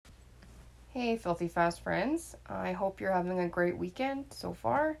Hey, Filthy Fast friends. I hope you're having a great weekend so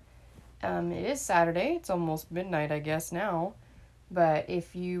far. It is Saturday. It's almost midnight, I guess, now. But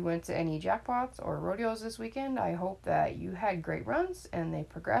if you went to any jackpots or rodeos this weekend, I hope that you had great runs and they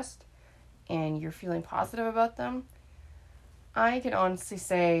progressed and you're feeling positive about them. I can honestly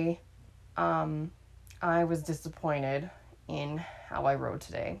say I was disappointed in how I rode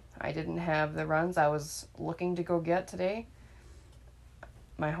today. I didn't have the runs I was looking to go get today.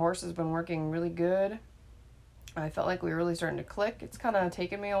 My horse has been working really good. I felt like we were really starting to click. It's kind of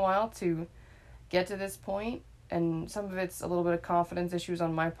taken me a while to get to this point, and some of it's a little bit of confidence issues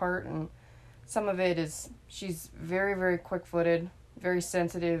on my part, and some of it is she's very, very quick-footed, very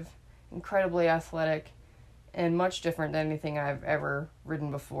sensitive, incredibly athletic, and much different than anything I've ever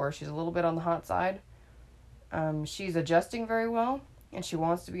ridden before. She's a little bit on the hot side. She's adjusting very well, and she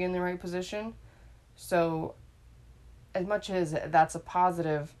wants to be in the right position. So as much as that's a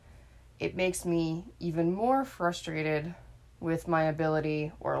positive, it makes me even more frustrated with my ability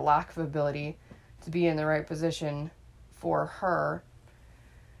or lack of ability to be in the right position for her.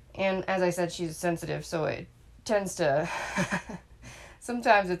 And as I said, she's sensitive, so it tends to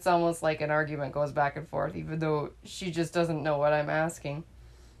sometimes it's almost like an argument goes back and forth, even though she just doesn't know what I'm asking.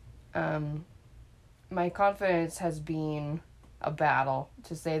 My confidence has been a battle,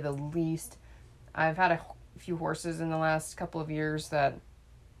 to say the least. I've had a few horses in the last couple of years that,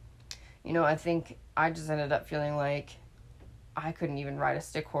 I think I just ended up feeling like I couldn't even ride a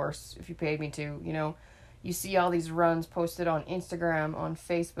stick horse if you paid me to. You see all these runs posted on Instagram, on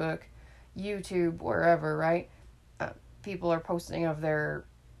Facebook, YouTube, wherever, right? People are posting of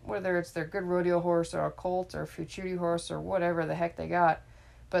whether it's their good rodeo horse or a colt or a futurity horse or whatever the heck they got.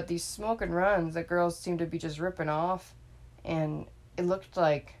 But these smoking runs that girls seem to be just ripping off, and it looked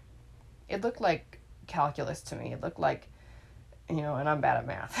like calculus to me. It looked like, and I'm bad at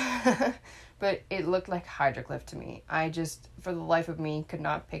math, but it looked like hydroglyph to me. I just, for the life of me, could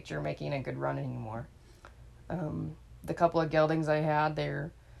not picture making a good run anymore. The couple of geldings I had,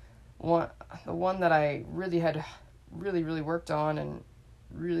 the one that I really had really worked on and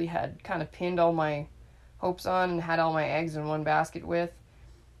really had kind of pinned all my hopes on and had all my eggs in one basket with,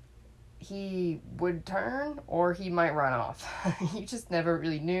 he would turn or he might run off. You just never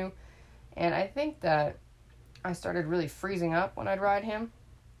really knew. And I think that I started really freezing up when I'd ride him.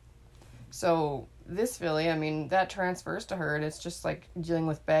 So this filly, that transfers to her, and it's just like dealing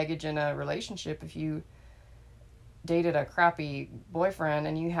with baggage in a relationship. If you dated a crappy boyfriend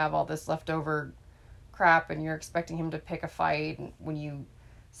and you have all this leftover crap and you're expecting him to pick a fight when you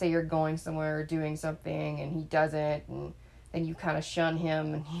say you're going somewhere or doing something and he doesn't, and then you kind of shun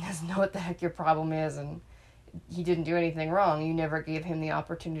him and he doesn't know what the heck your problem is, and he didn't do anything wrong. You never gave him the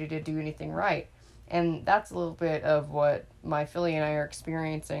opportunity to do anything right. And that's a little bit of what my filly and I are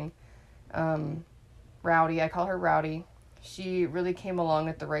experiencing. Rowdy, I call her Rowdy. She really came along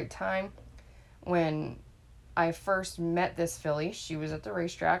at the right time. When I first met this filly, she was at the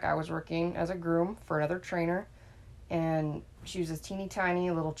racetrack. I was working as a groom for another trainer, and she was this teeny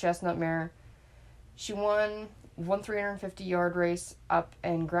tiny little chestnut mare. She won 350-yard race up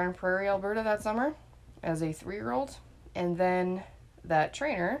in Grand Prairie, Alberta that summer as a 3-year-old, and then that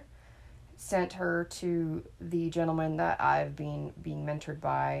trainer sent her to the gentleman that I've been being mentored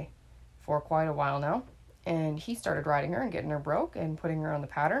by for quite a while now, and he started riding her and getting her broke and putting her on the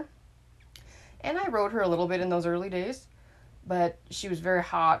pattern. And I rode her a little bit in those early days, but she was very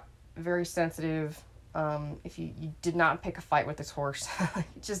hot, very sensitive. If you did not pick a fight with this horse,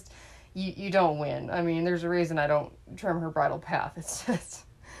 just you don't win. There's a reason I don't trim her bridle path. It's just,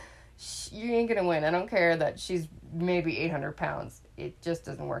 you ain't gonna win. I don't care that she's maybe 800 pounds. It just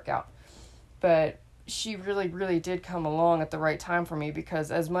doesn't work out. But she really, really did come along at the right time for me, because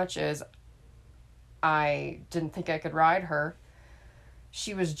as much as I didn't think I could ride her,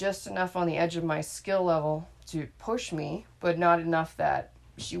 she was just enough on the edge of my skill level to push me, but not enough that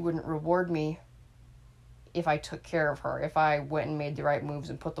she wouldn't reward me if I took care of her, if I went and made the right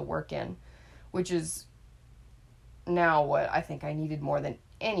moves and put the work in, which is now what I think I needed more than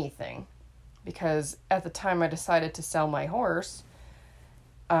anything. Because at the time I decided to sell my horse,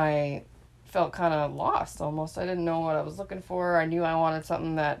 I felt kind of lost almost. I didn't know what I was looking for. I knew I wanted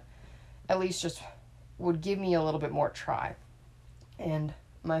something that at least just would give me a little bit more try. And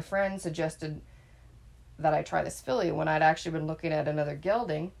my friend suggested that I try this filly when I'd actually been looking at another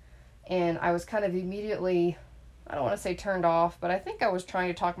gelding, and I was kind of immediately, I don't want to say turned off, but I think I was trying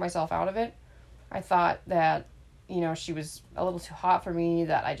to talk myself out of it. I thought that, she was a little too hot for me,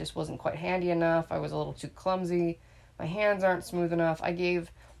 that I just wasn't quite handy enough, I was a little too clumsy, my hands aren't smooth enough. I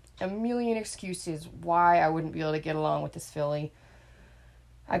gave a million excuses why I wouldn't be able to get along with this filly.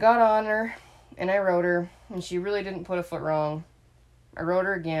 I got on her and I rode her, and she really didn't put a foot wrong. I rode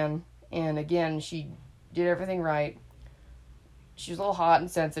her again, and again she did everything right. She was a little hot and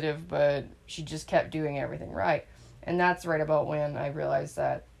sensitive, but she just kept doing everything right. And that's right about when I realized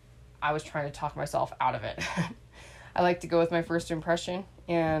that I was trying to talk myself out of it. I like to go with my first impression,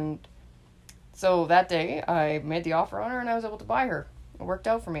 and so that day I made the offer on her and I was able to buy her. It worked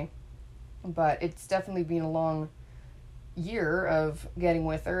out for me. But it's definitely been a long year of getting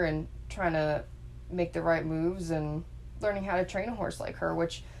with her and trying to make the right moves and learning how to train a horse like her,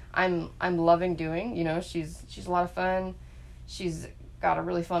 which I'm loving doing. You know, she's a lot of fun. She's got a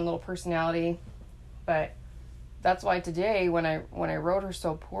really fun little personality. But that's why today when I rode her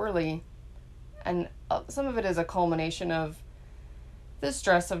so poorly, and some of it is a culmination of the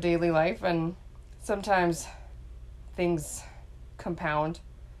stress of daily life, and sometimes things compound.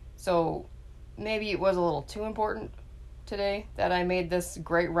 So maybe it was a little too important today that I made this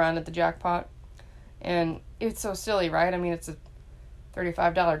great run at the jackpot. And it's so silly, right? I mean, it's a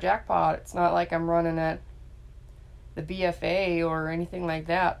 $35 jackpot. It's not like I'm running at the BFA or anything like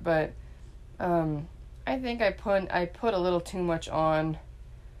that, but I think I put a little too much on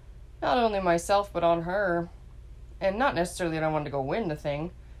not only myself but on her, and not necessarily that I wanted to go win the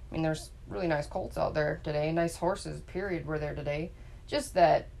thing. I mean, there's really nice colts out there today, nice horses, period, were there today. Just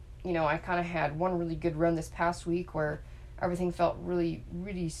that, you know, I kind of had one really good run this past week where everything felt really,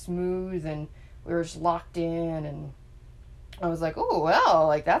 really smooth and we were just locked in, and I was like, oh, well,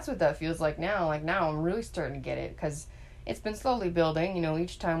 like that's what that feels like now. Like now I'm really starting to get it, because it's been slowly building, you know,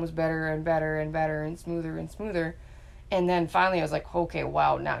 each time was better and better and better and smoother and smoother. And then finally I was like, okay,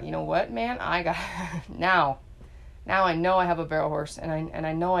 wow, now, you know what, man, I got, now I know I have a barrel horse, and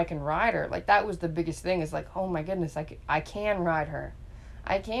I know I can ride her. Like that was the biggest thing, is like, oh my goodness, I can ride her.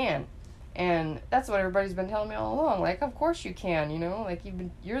 I can. And that's what everybody's been telling me all along. Like, of course you can, you know, like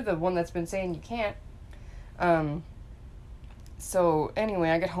you're the one that's been saying you can't. So anyway,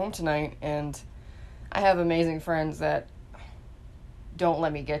 I get home tonight and I have amazing friends that don't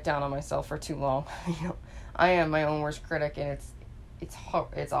let me get down on myself for too long. You know, I am my own worst critic, and it's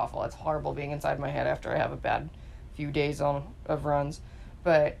awful. It's horrible being inside my head after I have a bad few days of runs.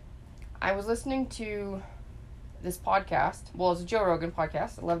 But I was listening to this podcast. Well, it's a Joe Rogan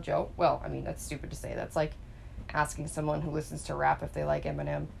podcast. I love Joe. Well, I mean, that's stupid to say. That's like asking someone who listens to rap if they like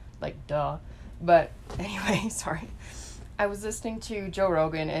Eminem. Like, duh. But anyway, sorry. I was listening to Joe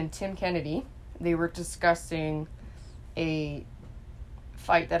Rogan and Tim Kennedy. They were discussing a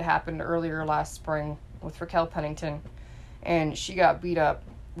fight that happened earlier last spring with Raquel Pennington. And she got beat up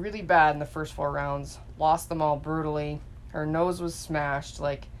really bad in the first 4 rounds. Lost them all brutally. Her nose was smashed.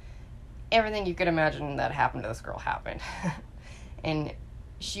 Like, everything you could imagine that happened to this girl happened. And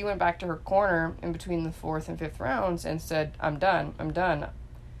she went back to her corner in between the 4th and 5th rounds and said, I'm done.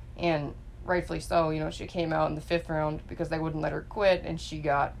 And rightfully so, you know, she came out in the 5th round because they wouldn't let her quit, and she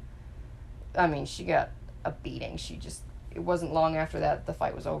got a beating. It wasn't long after that the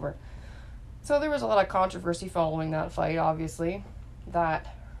fight was over. So there was a lot of controversy following that fight, obviously,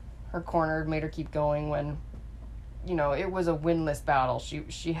 that her corner made her keep going when, you know, it was a winless battle.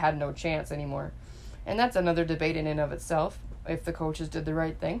 She had no chance anymore. And that's another debate in and of itself, if the coaches did the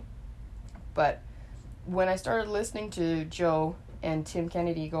right thing. But when I started listening to Joe and Tim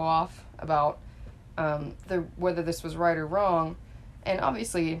Kennedy go off about whether this was right or wrong, and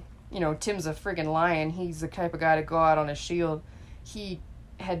obviously, you know, Tim's a friggin' lion. He's the type of guy to go out on his shield. He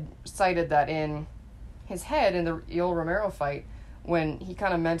had cited that in his head in the Yoel Romero fight, when he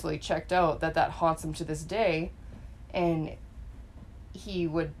kind of mentally checked out, that haunts him to this day. And he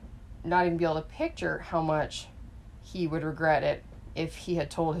would not even be able to picture how much he would regret it if he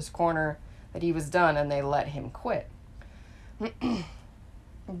had told his corner that he was done and they let him quit.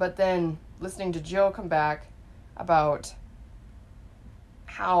 But then listening to Joe come back about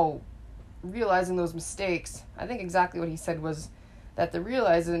how realizing those mistakes, I think exactly what he said was that the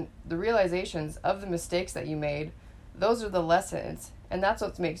realizations of the mistakes that you made, those are the lessons, and that's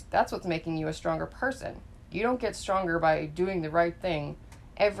what's making you a stronger person. You don't get stronger by doing the right thing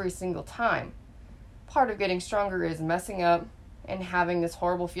every single time. Part of getting stronger is messing up and having this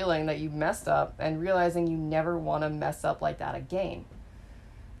horrible feeling that you messed up and realizing you never want to mess up like that again.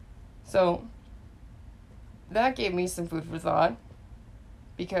 So that gave me some food for thought,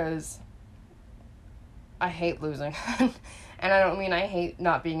 because I hate losing. And I don't mean I hate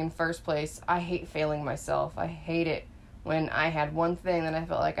not being in first place. I hate failing myself. I hate it when I had one thing that I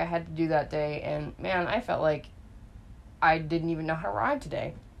felt like I had to do that day, and man, I felt like I didn't even know how to ride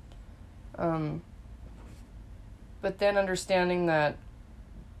today. But then understanding that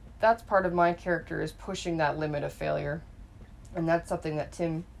that's part of my character, is pushing that limit of failure. And that's something that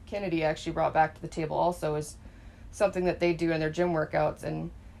Tim Kennedy actually brought back to the table also, is something that they do in their gym workouts,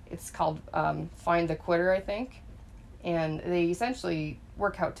 and it's called Find the Quitter, I think. And they essentially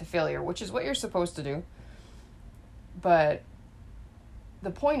work out to failure, which is what you're supposed to do. But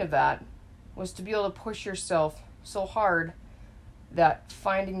the point of that was to be able to push yourself so hard that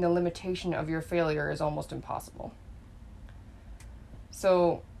finding the limitation of your failure is almost impossible.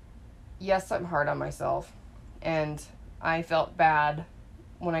 So, yes, I'm hard on myself, and I felt bad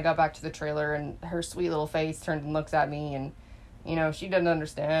when I got back to the trailer, and her sweet little face turned and looks at me, and, you know, she doesn't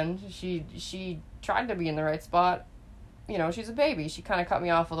understand. She tried to be in the right spot. You know, she's a baby. She kind of cut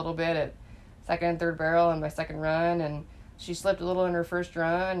me off a little bit at second and third barrel in my second run, and she slipped a little in her first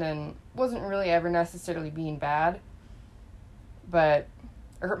run, and wasn't really ever necessarily being bad, but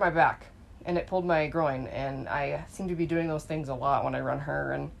it hurt my back, and it pulled my groin, and I seem to be doing those things a lot when I run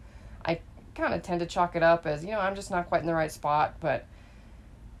her, and I kind of tend to chalk it up as, you know, I'm just not quite in the right spot. But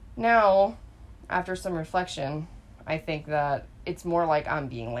now, after some reflection, I think that it's more like I'm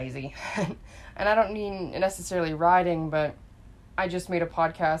being lazy. And I don't mean necessarily riding, but I just made a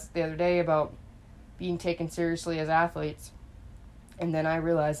podcast the other day about being taken seriously as athletes. And then I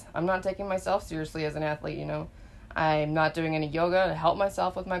realized I'm not taking myself seriously as an athlete, you know. I'm not doing any yoga to help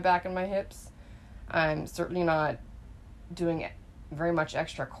myself with my back and my hips. I'm certainly not doing very much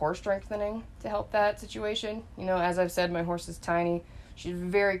extra core strengthening to help that situation. You know, as I've said, my horse is tiny. She's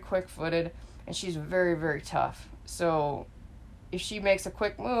very quick-footed, and she's very, very tough. So if she makes a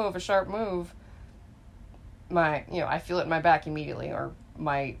quick move, a sharp move, I feel it in my back immediately, or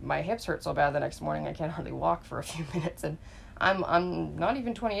my hips hurt so bad the next morning I can't hardly walk for a few minutes. And I'm not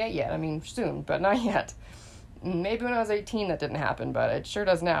even 28 yet. I mean, soon, but not yet. Maybe when I was 18 that didn't happen, but it sure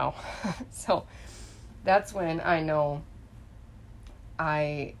does now. So that's when I know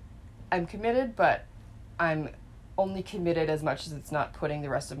I'm committed, but I'm only committed as much as it's not putting the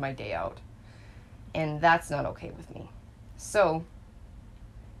rest of my day out. And that's not okay with me. So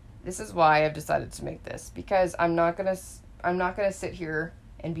this is why I've decided to make this, because I'm not going to sit here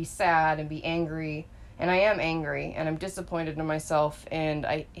and be sad and be angry. And I am angry, and I'm disappointed in myself, and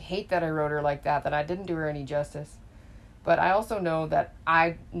I hate that I wrote her like that I didn't do her any justice. But I also know that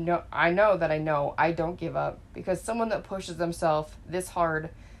I know I don't give up, because someone that pushes themselves this hard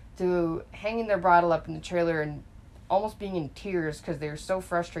to hanging their bridle up in the trailer and almost being in tears because they're so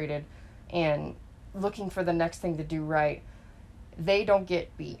frustrated and looking for the next thing to do right, they don't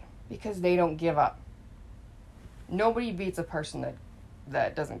get beat because they don't give up. Nobody beats a person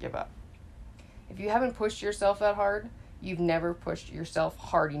that doesn't give up. If you haven't pushed yourself that hard, you've never pushed yourself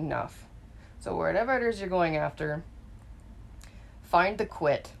hard enough. So whatever it is you're going after, find the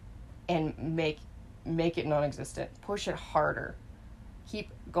quit and make it non-existent. Push it harder.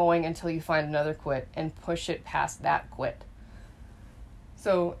 Keep going until you find another quit and push it past that quit.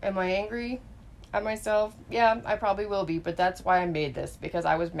 So am I angry at myself? Yeah, I probably will be, but that's why I made this, because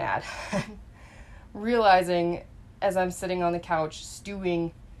I was mad. Realizing as I'm sitting on the couch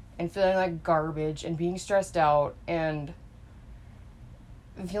stewing and feeling like garbage and being stressed out and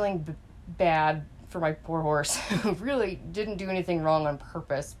feeling bad for my poor horse, who really didn't do anything wrong on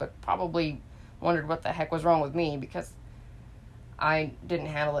purpose, but probably wondered what the heck was wrong with me because I didn't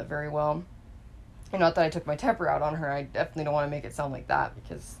handle it very well. And not that I took my temper out on her. I definitely don't want to make it sound like that,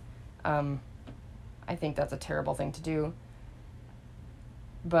 because I think that's a terrible thing to do.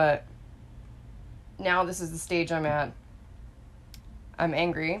 But now this is the stage I'm at. I'm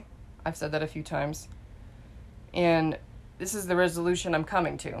angry. I've said that a few times. And this is the resolution I'm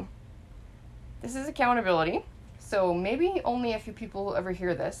coming to. This is accountability. So maybe only a few people will ever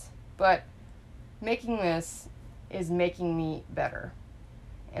hear this, but making this is making me better.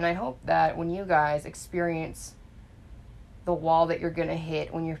 And I hope that when you guys experience the wall that you're going to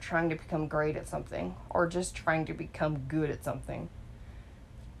hit when you're trying to become great at something, or just trying to become good at something,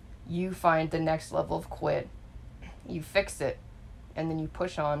 you find the next level of quit, you fix it, and then you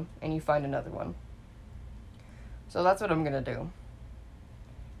push on and you find another one. So that's what I'm going to do.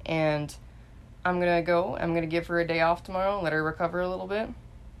 And I'm going to give her a day off tomorrow, let her recover a little bit.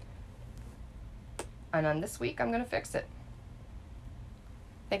 And on this week, I'm going to fix it.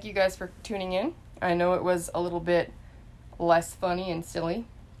 Thank you guys for tuning in. I know it was a little bit less funny and silly,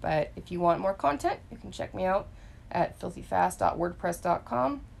 but if you want more content, you can check me out at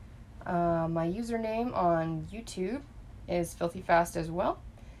filthyfast.wordpress.com. My username on YouTube is filthyfast as well,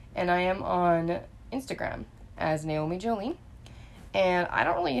 and I am on Instagram as Naomi Jolene. And I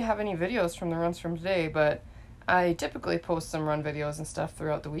don't really have any videos from the runs from today, but I typically post some run videos and stuff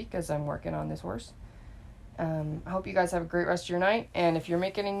throughout the week as I'm working on this horse. I hope you guys have a great rest of your night, and if you're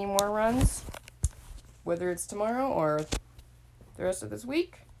making any more runs, whether it's tomorrow or the rest of this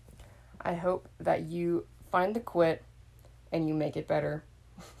week. I hope that you find the quit and you make it better.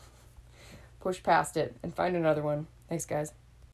 Push past it and find another one. Thanks, guys.